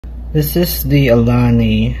This is the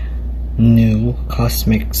Alani new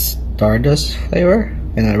Cosmic Stardust flavor,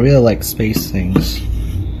 and I really like space things,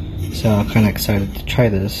 so I'm kind of excited to try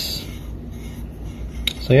this.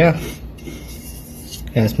 So yeah,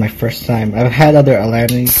 it's my first time. I've had other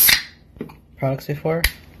Alani products before,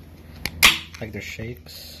 like their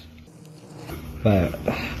shakes, but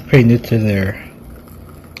pretty new to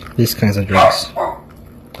these kinds of drinks.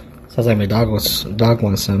 Sounds like my dog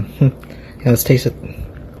wants some. Yeah, let's taste it.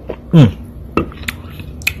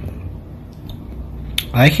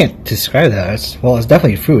 I can't describe that. It's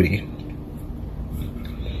definitely fruity.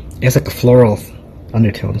 It's like a floral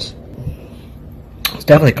undertones. It's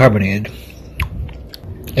definitely carbonated.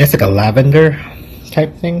 It's like a lavender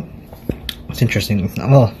type thing. It's interesting.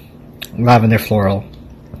 Oh, lavender floral.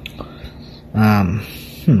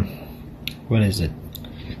 What is it?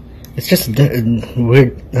 It's just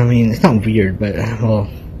weird. I mean, it's not weird, but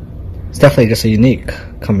it's definitely just a unique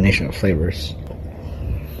combination of flavors.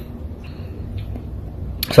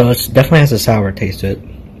 So it definitely has a sour taste to it.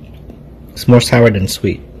 It's more sour than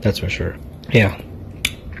sweet, that's for sure. Yeah.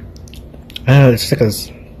 I don't know, it's like a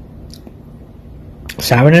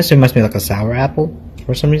sourness. It must be like a sour apple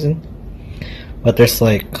for some reason. But there's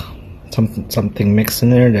like something mixed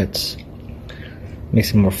in there that's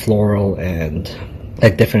makes it more floral and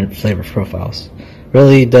like different flavor profiles.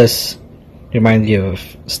 Really does remind you of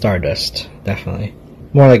Stardust, definitely.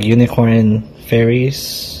 More like unicorn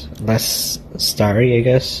fairies, less starry, I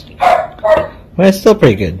guess. But it's still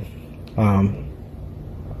pretty good.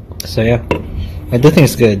 So yeah, I do think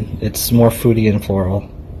it's good. It's more fruity and floral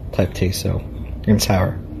type taste, and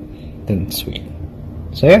sour than sweet.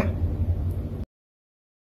 So yeah.